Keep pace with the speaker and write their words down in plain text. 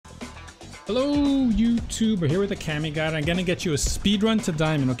Hello YouTube, we're here with a Cammy guide. I'm gonna get you a speed run to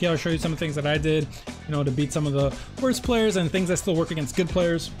diamond. Okay, I'll show you some of the things that I did, you know, to beat some of the worst players and things that still work against good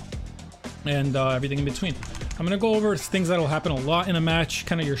players, and everything in between. I'm gonna go over things that'll happen a lot in a match,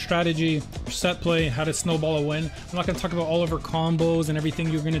 kind of your strategy, your set play, how to snowball a win. I'm not gonna talk about all of our combos and everything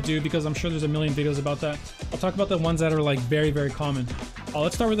you're gonna do because I'm sure there's a million videos about that. I'll talk about the ones that are like very common.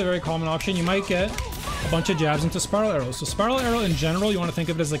 Let's start with a very common option. You might get a bunch of jabs into spiral arrows. So spiral arrow in general, you want to think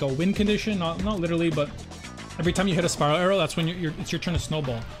of it as like a win condition, not literally, but every time you hit a spiral arrow, that's when it's your turn to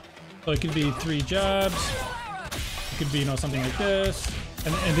snowball. So it could be 3 jabs, it could be, you know, something like this,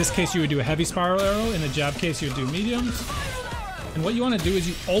 and in this case you would do a heavy spiral arrow. In the jab case you would do mediums, and what you want to do is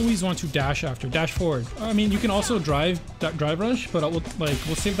you always want to dash forward. I mean, you can also drive rush, but we'll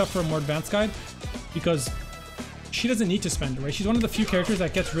save that for a more advanced guide because she doesn't need to spend it, right? She's one of the few characters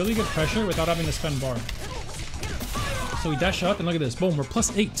that gets really good pressure without having to spend bar. So we dash up and look at this. Boom, we're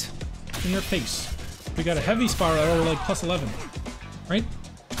 +8 in their face. We got a heavy spiral arrow, we're like +11, right?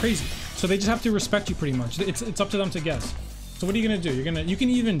 Crazy. So they just have to respect you pretty much. It's up to them to guess. So what are you gonna do? You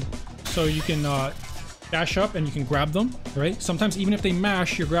can dash up and you can grab them, right? Sometimes even if they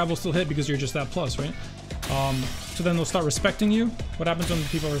mash, your grab will still hit because you're just that plus, right? So then they'll start respecting you. What happens when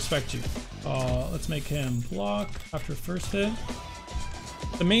people respect you? Let's make him block after first hit.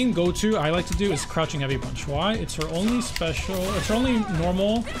 The main go-to I like to do is crouching heavy punch. Why? It's her only special, it's her only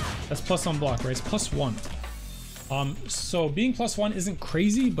normal that's plus on block, right? It's +1. So being +1 isn't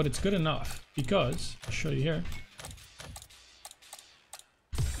crazy, but it's good enough because, I'll show you here.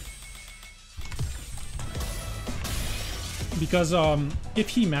 Because if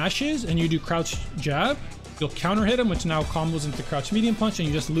he mashes and you do crouch jab, you'll counter hit him, which now combos into crouch medium punch, and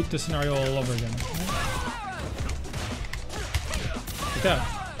you just loop the scenario all over again. Like that.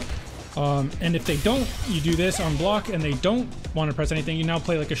 And if they don't, you do this on block and they don't want to press anything, you now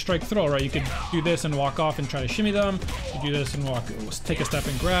play like a strike throw, right? You could do this and walk off and try to shimmy them. You do this and take a step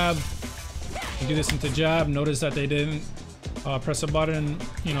and grab. You do this into jab, notice that they didn't press a button,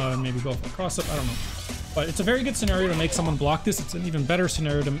 you know, and maybe go for a cross up, I don't know. But it's a very good scenario to make someone block this. It's an even better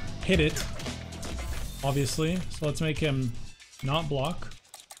scenario to hit it, obviously. So let's make him not block.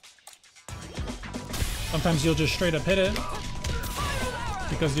 Sometimes you'll just straight up hit it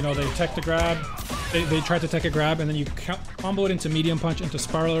because, you know, they tech the grab. They try to tech a grab and then you combo it into medium punch, into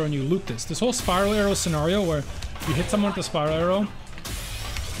spiral arrow, and you loop this. This whole spiral arrow scenario where you hit someone with the spiral arrow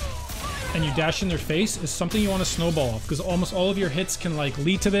and you dash in their face is something you want to snowball off because almost all of your hits can like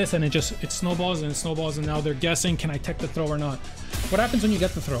lead to this, and it snowballs and it snowballs, and now they're guessing, can I tech the throw or not? What happens when you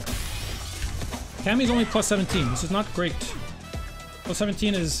get the throw? Cammy's only +17. This is not great.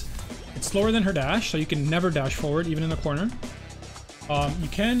 +17 is, it's slower than her dash, so you can never dash forward, even in the corner. You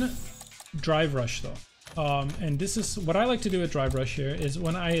can drive rush though. And this is what I like to do with drive rush here is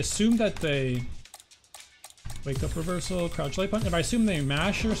when I assume that they wake up reversal, crouch light punch. If I assume they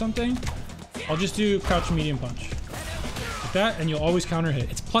mash or something, I'll just do crouch medium punch. Like that, and you'll always counter hit.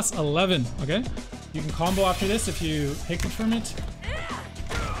 It's +11, okay? You can combo after this if you hit confirm it.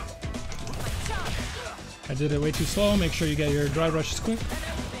 I did it way too slow. Make sure you get your drive rushes quick.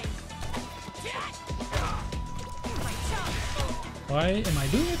 Why am I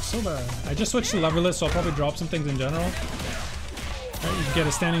doing it so bad? I just switched to leverless, so I'll probably drop some things in general. Right, you can get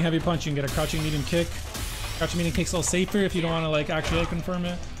a standing heavy punch, you can get a crouching medium kick. Crouching medium kick's a little safer if you don't want to like actually confirm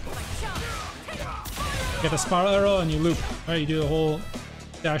it. Get a spiral arrow and you loop. Right, you do the whole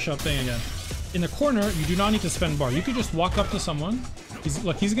dash up thing again. In the corner, you do not need to spend bar. You could just walk up to someone.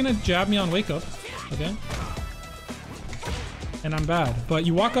 He's gonna jab me on wake up, okay? And I'm bad. But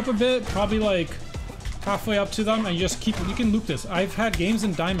you walk up a bit, probably like halfway up to them, and you can loop this. I've had games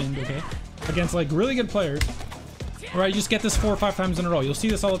in Diamond, okay, against like really good players, where you just get this 4 or 5 times in a row. You'll see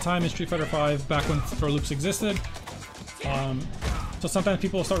this all the time in Street Fighter V, back when throw loops existed. So sometimes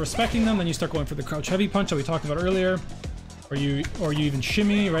people will start respecting them, then you start going for the crouch heavy punch that we talked about earlier, or you even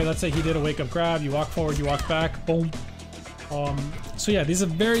shimmy, right? Let's say he did a wake up grab, you walk forward, you walk back, boom. So yeah, this is a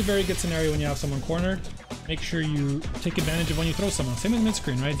very good scenario when you have someone cornered. Make sure you take advantage of when you throw someone. Same with mid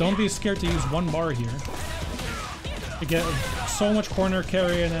screen, right? Don't be scared to use 1 bar here. You get so much corner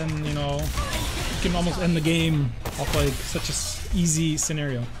carry, and then, you know, you can almost end the game off like such a easy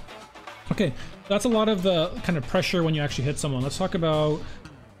scenario. Okay, that's a lot of the kind of pressure when you actually hit someone. Let's talk about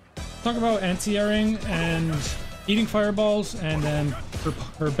anti-airing and eating fireballs, and then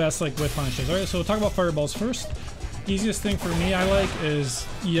her best like whip punishes. All right, so we'll talk about fireballs first. Easiest thing for me I like is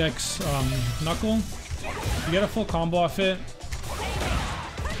EX knuckle. You get a full combo off it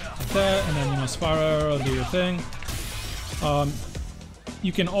like that, and then, you know, spiral, do your thing.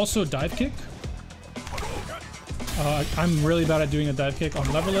 You can also dive kick. I'm really bad at doing a dive kick on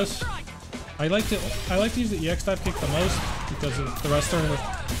leverless. I like to use the EX dive kick the most because the rest are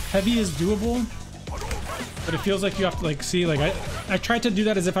heavy is doable, but it feels like you have to like see like I tried to do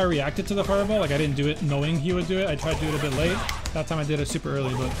that as if I reacted to the fireball. Like I didn't do it knowing he would do it. I tried to do it a bit late. That time I did it super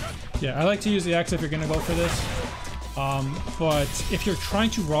early, but yeah, I like to use the X if you're gonna go for this. But if you're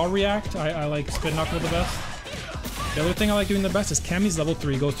trying to raw react, I like spin knuckle the best. The other thing I like doing the best is Cammy's level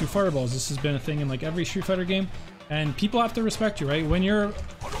 3 goes through fireballs. This has been a thing in like every Street Fighter game, and people have to respect you, right? When you're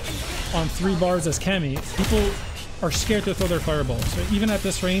on 3 bars as Cammy, people are scared to throw their fireballs. So even at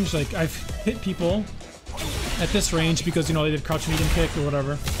this range, like I've hit people at this range because you know they did crouch medium kick or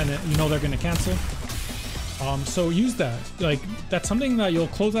whatever, and you know they're gonna cancel. So use that. Like that's something that you'll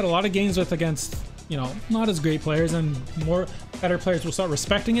close out a lot of games with against, you know, not as great players, and more better players will start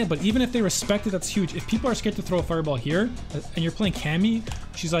respecting it. But even if they respect it, that's huge. If people are scared to throw a fireball here, and you're playing Cammy,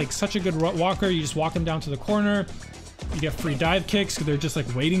 she's like such a good walker. You just walk them down to the corner. You get free dive kicks because they're just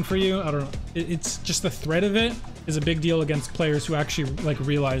like waiting for you. I don't know. It's just the threat of it is a big deal against players who actually like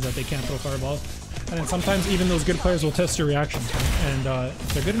realize that they can't throw fireballs. And then sometimes even those good players will test your reactions. And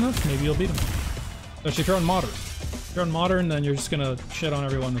if they're good enough, maybe you'll beat them. Especially if you're on modern. If you're on modern, then you're just gonna shit on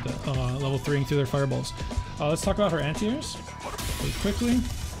everyone with it, level 3ing through their fireballs. Let's talk about her anti-airs really quickly.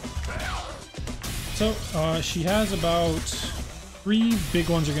 So she has about 3 big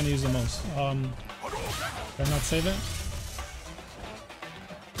ones you're gonna use the most. Did I not save it?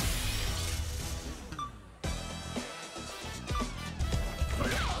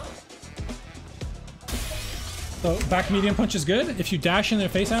 So back medium punch is good. If you dash in their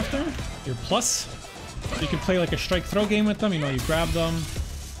face after, you're plus. So you can play like a strike throw game with them. You know, you grab them,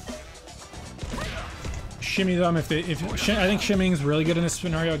 shimmy them. I think shimmying is really good in this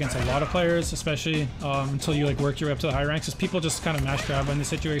scenario against a lot of players, especially until you like work your way up to the high ranks. Because people just kind of mash grab in this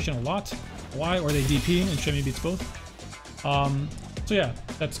situation a lot. Why? Or they DP and shimmy beats both. So yeah,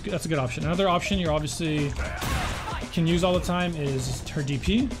 that's a good option. Another option you obviously can use all the time is her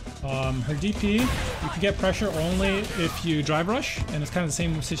DP. Her DP, you can get pressure only if you drive rush, and it's kind of the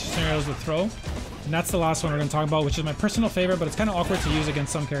same scenario as the throw. And that's the last one we're going to talk about, which is my personal favorite, but it's kind of awkward to use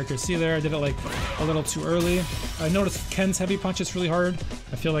against some characters. See there, I did it like a little too early. I noticed Ken's heavy punch is really hard.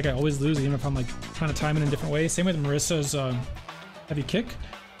 I feel like I always lose, even if I'm like trying to time it in different ways. Same with Marissa's heavy kick.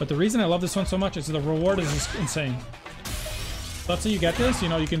 But the reason I love this one so much is the reward is just insane. So let's say you get this, you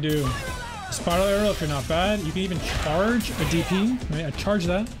know, you can do a spiral arrow if you're not bad. You can even charge a DP, right? I charge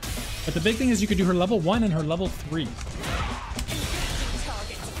that. But the big thing is you could do her level 1 and her level 3.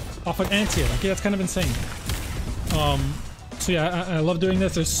 Off an anti-air. Okay, that's kind of insane. So yeah, I love doing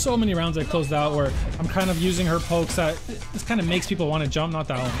this. There's so many rounds I closed out where I'm kind of using her pokes that this kind of makes people want to jump. Not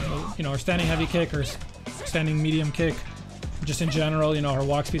that one, you know, her standing heavy kick or standing medium kick. Just in general, you know, her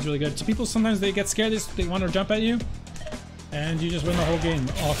walk speed's really good. So people sometimes they get scared. They want to jump at you, and you just win the whole game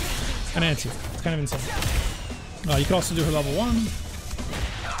off an anti-air. It's kind of insane. You can also do her level 1,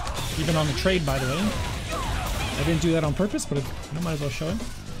 even on the trade, by the way. I didn't do that on purpose, but I might as well show it.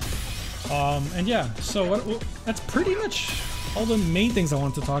 And yeah, so that's pretty much all the main things I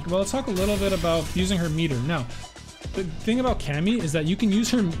want to talk about. Let's talk a little bit about using her meter. Now, the thing about Cammy is that you can use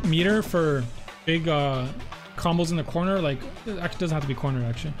her meter for big combos in the corner. Like, it actually doesn't have to be corner,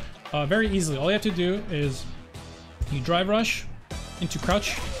 actually. Very easily. All you have to do is you drive rush into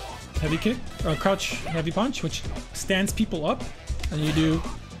crouch heavy kick, or crouch heavy punch, which stands people up, and you do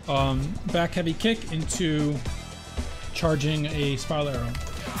back heavy kick into charging a spiral arrow.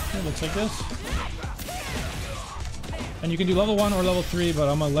 It looks like this. And you can do level 1 or level 3, but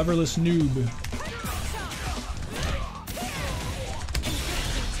I'm a leverless noob.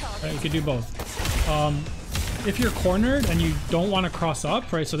 Right, you can do both. If you're cornered and you don't want to cross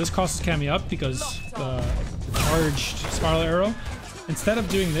up, right, so this crosses Cammy up because the charged spiral arrow. Instead of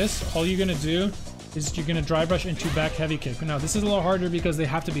doing this, all you're going to do is you're going to drive rush into back heavy kick. Now, this is a little harder because they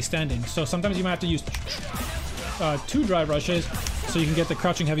have to be standing. So sometimes you might have to use 2 drive rushes so you can get the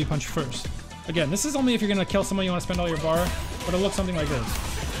crouching heavy punch first. Again, this is only if you're going to kill someone you want to spend all your bar, but it'll look something like this.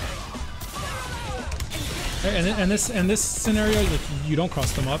 And this scenario, like, you don't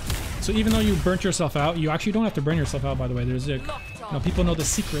cross them up. So even though you burnt yourself out, you actually don't have to burn yourself out, by the way. There's like, you know, people know the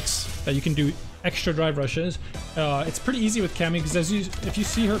secrets that you can do extra drive rushes. It's pretty easy with Cammy because if you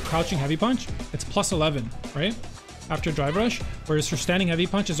see her crouching heavy punch, it's plus 11, right? After drive rush, whereas her standing heavy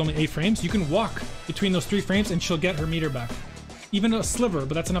punch is only 8 frames. You can walk between those 3 frames and she'll get her meter back. Even a sliver,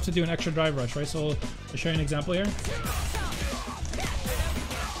 but that's enough to do an extra drive rush, right? So I'll show you an example here.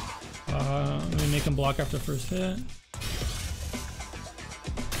 Let me make him block after first hit.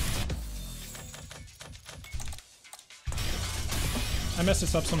 I mess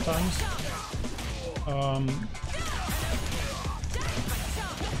this up sometimes.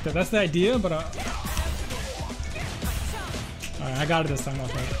 Like that's the idea, but alright, I got it this time.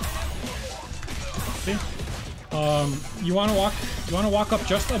 Okay. See? You want to walk up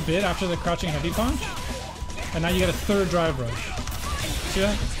just a bit after the crouching heavy punch, and now you get a third drive rush. See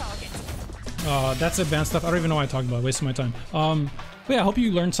that? That's advanced stuff. I don't even know why I talked about it. Wasting my time. But yeah, I hope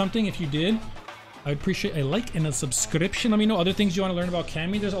you learned something. If you did, I'd appreciate a like and a subscription. Let me know other things you want to learn about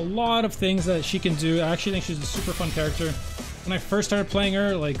Cammy. There's a lot of things that she can do. I actually think she's a super fun character. When I first started playing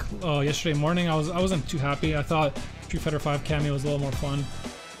her, like yesterday morning, I wasn't too happy. I thought Street Fighter 5 Cammy was a little more fun.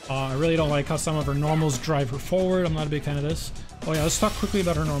 I really don't like how some of her normals drive her forward. I'm not a big fan of this. Oh yeah, let's talk quickly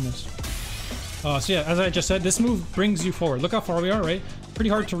about her normals. So yeah, as I just said, this move brings you forward. Look how far we are, right? Pretty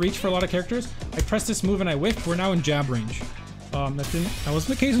hard to reach for a lot of characters. I pressed this move and I whiffed. We're now in jab range. That wasn't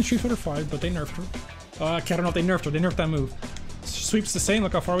the case in Street Fighter 5, but they nerfed her. I don't know if they nerfed her. They nerfed that move. Sweep's the same.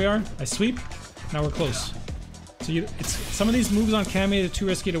 Look how far we are. I sweep. Now we're close. So some of these moves on Cammy are too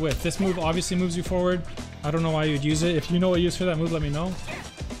risky to whiff. This move obviously moves you forward. I don't know why you'd use it. If you know a use for that move, let me know.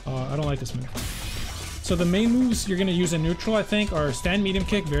 I don't like this move. So the main moves you're going to use in neutral, I think, are stand medium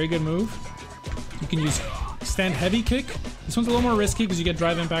kick. Very good move. You can use stand heavy kick. This one's a little more risky because you get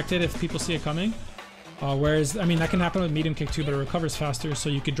drive impacted if people see it coming. Whereas, I mean, that can happen with medium kick too, but it recovers faster, so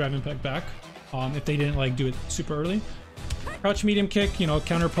you could drive impact back if they didn't like do it super early. Crouch medium kick, you know,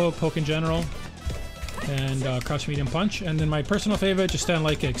 counter poke, poke in general, and crouch medium punch. And then my personal favorite, just stand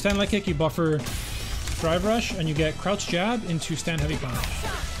light kick. Stand light kick, you buffer drive rush, and you get crouch jab into stand heavy punch.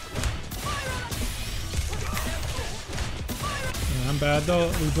 Yeah, I'm bad though.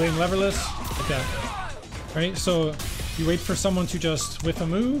 We blame leverless. Okay. Right, so you wait for someone to just whiff a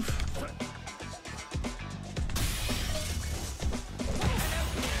move.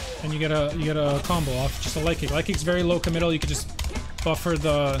 And you get a combo off just a light kick. Light kick's very low committal. You could just buffer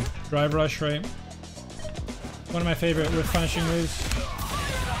the drive rush, right? One of my favorite whiff punishing moves.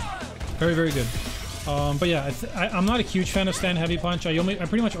 Very, very good. But yeah, I'm not a huge fan of stand heavy punch. I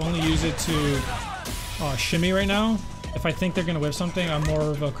pretty much only use it to shimmy right now. If I think they're gonna whiff something, I'm more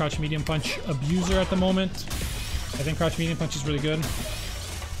of a crouch medium punch abuser at the moment. I think crouch medium punch is really good.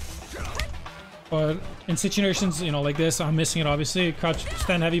 But in situations, you know, like this, I'm missing it obviously. Crouch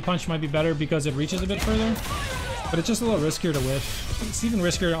stand heavy punch might be better because it reaches a bit further. But it's just a little riskier to whiff. It's even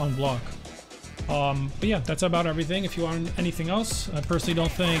riskier on block. But yeah, that's about everything. If you want anything else, I personally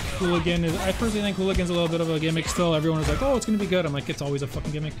don't think Hooligan is... I personally think Hooligan's a little bit of a gimmick still. Everyone is like, oh, it's gonna be good. I'm like, it's always a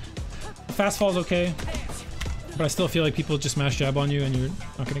fucking gimmick. The fast fall is okay. But I still feel like people just mash jab on you and you're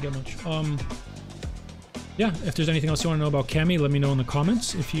not gonna get much. Yeah, if there's anything else you want to know about Cammy, let me know in the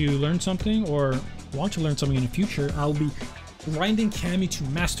comments. If you learned something or want to learn something in the future, I'll be grinding Cammy to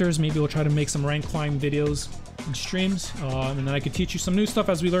masters. Maybe we'll try to make some rank climb videos and streams, and then I could teach you some new stuff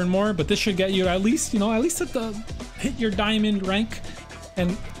as we learn more. But this should get you at least, you know, at least at the hit your diamond rank,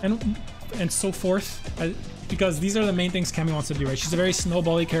 and so forth. Because these are the main things Cammy wants to do, right? She's a very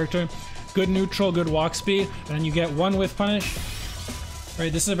snowbally character, good neutral, good walk speed, and then you get one whiff punish.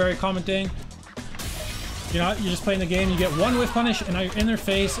 Right, this is a very common thing. You're just playing the game, you get one whiff punish, and now you're in their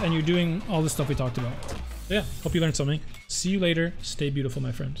face, and you're doing all the stuff we talked about. So yeah, hope you learned something. See you later. Stay beautiful,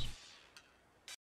 my friends.